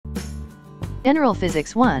General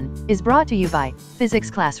Physics 1 is brought to you by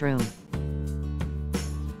Physics Classroom.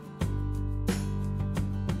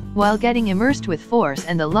 While getting immersed with force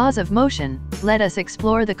and the laws of motion, let us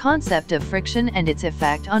explore the concept of friction and its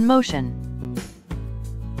effect on motion.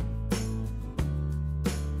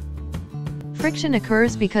 Friction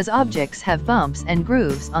occurs because objects have bumps and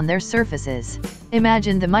grooves on their surfaces.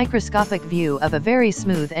 Imagine the microscopic view of a very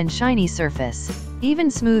smooth and shiny surface.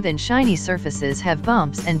 Even smooth and shiny surfaces have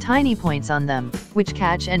bumps and tiny points on them, which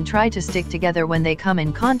catch and try to stick together when they come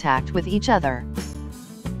in contact with each other.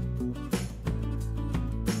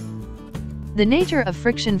 The nature of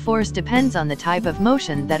friction force depends on the type of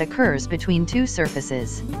motion that occurs between two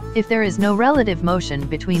surfaces. If there is no relative motion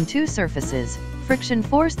between two surfaces, friction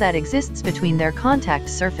force that exists between their contact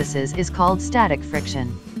surfaces is called static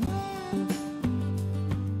friction.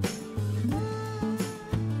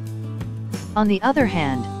 On the other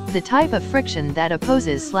hand, the type of friction that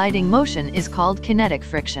opposes sliding motion is called kinetic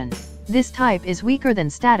friction. This type is weaker than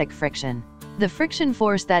static friction. The friction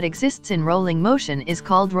force that exists in rolling motion is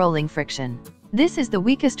called rolling friction. This is the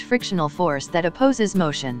weakest frictional force that opposes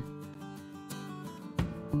motion.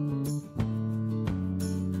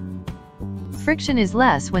 Friction is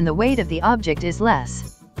less when the weight of the object is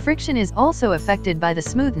less. Friction is also affected by the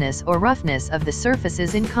smoothness or roughness of the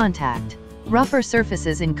surfaces in contact. Rougher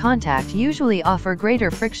surfaces in contact usually offer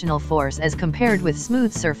greater frictional force as compared with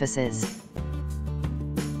smooth surfaces.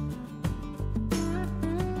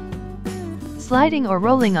 Sliding or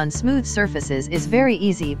rolling on smooth surfaces is very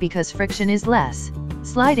easy because friction is less.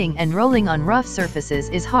 Sliding and rolling on rough surfaces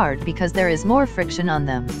is hard because there is more friction on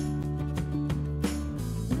them.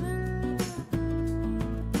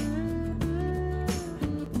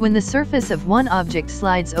 When the surface of one object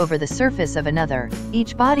slides over the surface of another,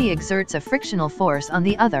 each body exerts a frictional force on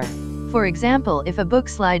the other. For example, if a book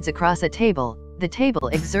slides across a table, the table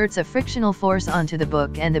exerts a frictional force onto the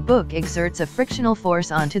book and the book exerts a frictional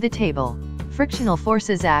force onto the table. Frictional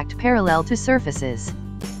forces act parallel to surfaces.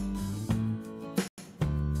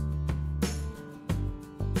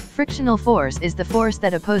 Frictional force is the force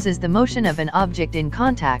that opposes the motion of an object in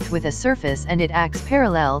contact with a surface, and it acts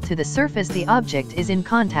parallel to the surface the object is in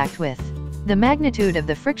contact with. The magnitude of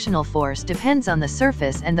the frictional force depends on the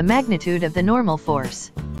surface and the magnitude of the normal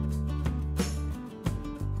force.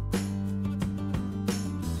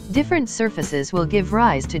 Different surfaces will give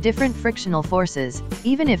rise to different frictional forces,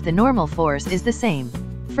 even if the normal force is the same.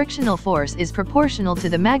 Frictional force is proportional to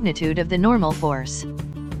the magnitude of the normal force.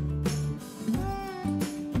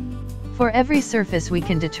 For every surface we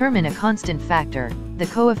can determine a constant factor, the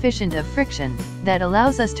coefficient of friction, that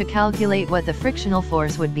allows us to calculate what the frictional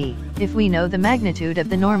force would be, if we know the magnitude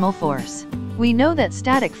of the normal force. We know that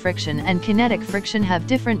static friction and kinetic friction have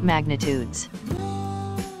different magnitudes.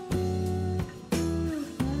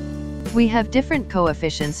 We have different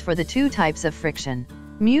coefficients for the two types of friction.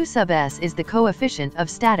 Mu sub s is the coefficient of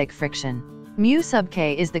static friction. Mu sub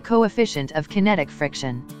k is the coefficient of kinetic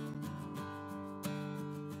friction.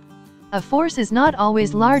 A force is not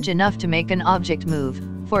always large enough to make an object move.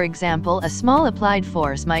 For example, a small applied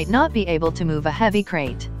force might not be able to move a heavy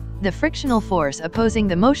crate. The frictional force opposing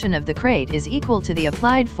the motion of the crate is equal to the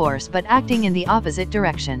applied force but acting in the opposite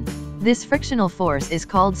direction. This frictional force is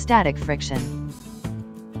called static friction.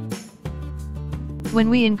 When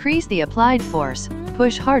we increase the applied force,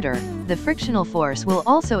 push harder, the frictional force will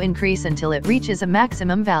also increase until it reaches a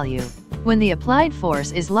maximum value. When the applied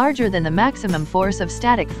force is larger than the maximum force of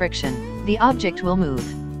static friction, the object will move.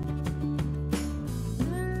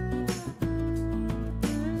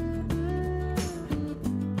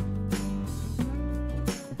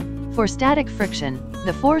 For static friction,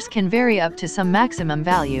 the force can vary up to some maximum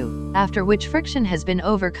value, after which friction has been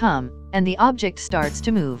overcome, and the object starts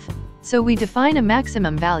to move. So we define a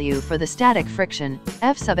maximum value for the static friction,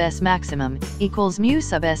 F sub s maximum, equals mu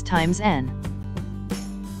sub s times n.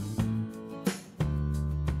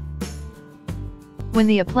 When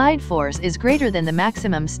the applied force is greater than the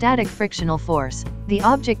maximum static frictional force, the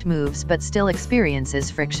object moves but still experiences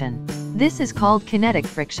friction. This is called kinetic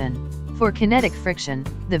friction. For kinetic friction,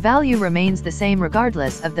 the value remains the same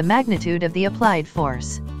regardless of the magnitude of the applied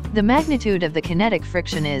force. The magnitude of the kinetic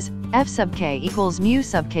friction is F sub k equals mu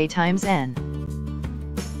sub k times n.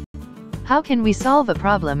 How can we solve a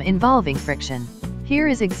problem involving friction? Here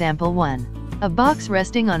is example 1. A box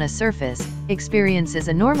resting on a surface experiences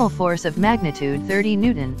a normal force of magnitude 30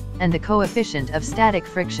 Newton, and the coefficient of static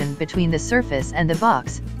friction between the surface and the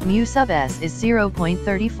box, mu sub s, is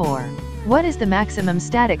 0.34. What is the maximum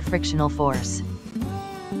static frictional force?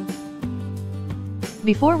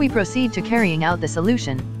 Before we proceed to carrying out the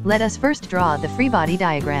solution, let us first draw the free body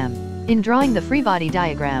diagram. In drawing the free body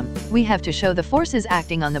diagram, we have to show the forces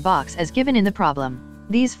acting on the box as given in the problem.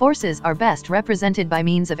 These forces are best represented by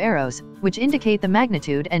means of arrows, which indicate the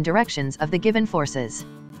magnitude and directions of the given forces.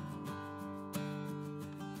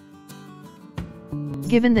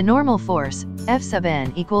 Given the normal force, F sub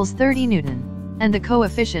n equals 30 Newton, and the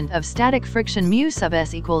coefficient of static friction mu sub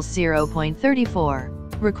s equals 0.34,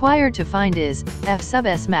 required to find is F sub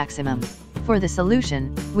s maximum. For the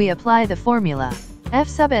solution, we apply the formula F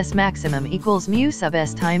sub s maximum equals mu sub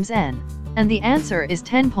s times n, and the answer is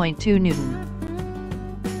 10.2 Newton.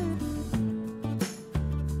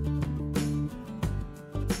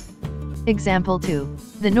 Example 2.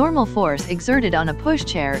 The normal force exerted on a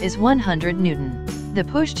pushchair is 100 Newton. The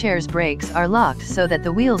pushchair's brakes are locked so that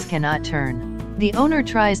the wheels cannot turn. The owner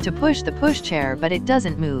tries to push the pushchair but it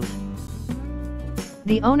doesn't move.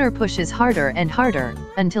 The owner pushes harder and harder,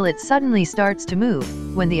 until it suddenly starts to move,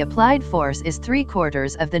 when the applied force is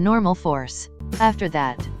 3/4 of the normal force. After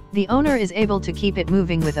that, the owner is able to keep it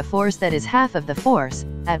moving with a force that is half of the force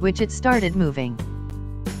at which it started moving.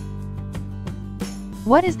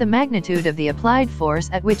 What is the magnitude of the applied force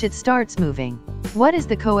at which it starts moving? What is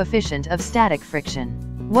the coefficient of static friction?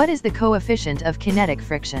 What is the coefficient of kinetic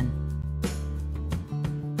friction?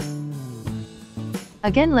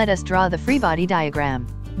 Again, let us draw the free body diagram.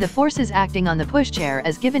 The forces acting on the pushchair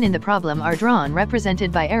as given in the problem are drawn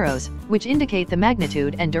represented by arrows, which indicate the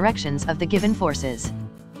magnitude and directions of the given forces.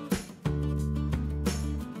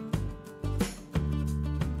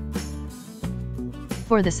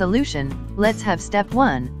 For the solution, let's have step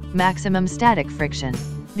 1, maximum static friction.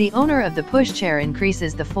 The owner of the pushchair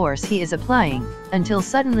increases the force he is applying, until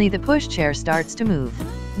suddenly the pushchair starts to move.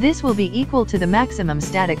 This will be equal to the maximum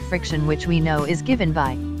static friction, which we know is given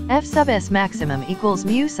by F sub s maximum equals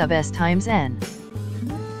mu sub s times n.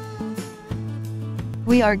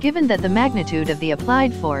 We are given that the magnitude of the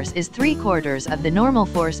applied force is 3/4 of the normal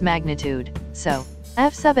force magnitude, so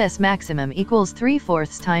F sub s maximum equals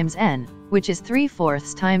 3/4 times n, which is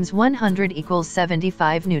 3/4 times 100 equals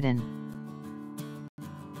 75 Newton.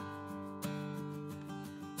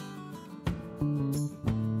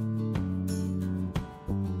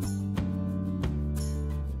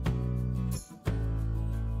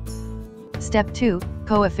 Step 2,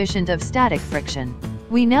 coefficient of static friction.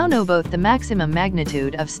 We now know both the maximum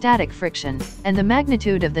magnitude of static friction and the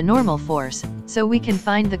magnitude of the normal force, so we can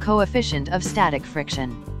find the coefficient of static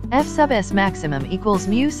friction. F sub s maximum equals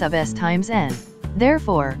mu sub s times n.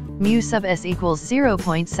 Therefore, mu sub s equals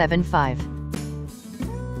 0.75.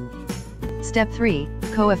 Step 3,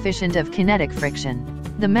 coefficient of kinetic friction.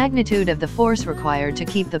 The magnitude of the force required to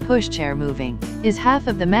keep the pushchair moving is half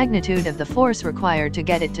of the magnitude of the force required to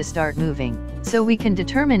get it to start moving, so we can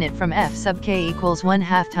determine it from F sub k equals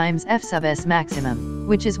 1/2 times F sub s maximum,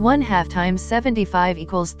 which is 1/2 times 75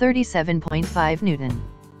 equals 37.5 Newton.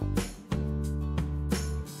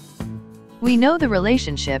 We know the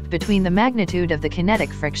relationship between the magnitude of the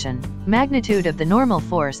kinetic friction, magnitude of the normal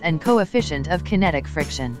force, and coefficient of kinetic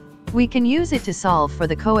friction. We can use it to solve for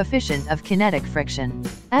the coefficient of kinetic friction.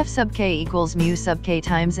 F sub k equals mu sub k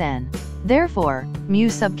times n. Therefore, mu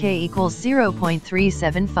sub k equals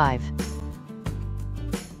 0.375.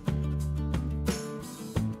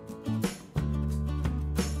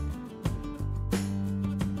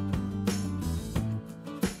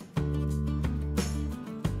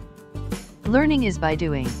 Learning is by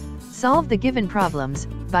doing. Solve the given problems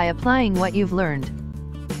by applying what you've learned.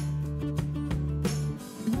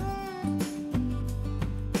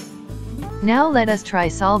 Now let us try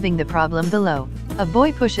solving the problem below. A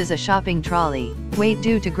boy pushes a shopping trolley, weight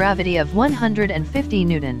due to gravity of 150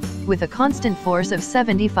 Newton, with a constant force of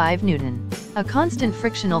 75 Newton. A constant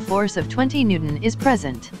frictional force of 20 Newton is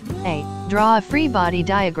present. A. Draw a free body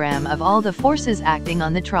diagram of all the forces acting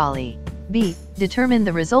on the trolley. B. Determine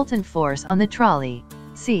the resultant force on the trolley.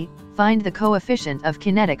 C. Find the coefficient of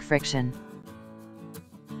kinetic friction.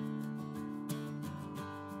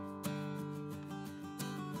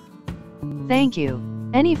 Thank you.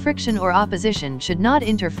 Any friction or opposition should not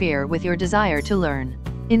interfere with your desire to learn.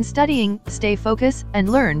 In studying, stay focused and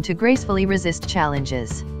learn to gracefully resist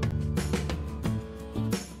challenges.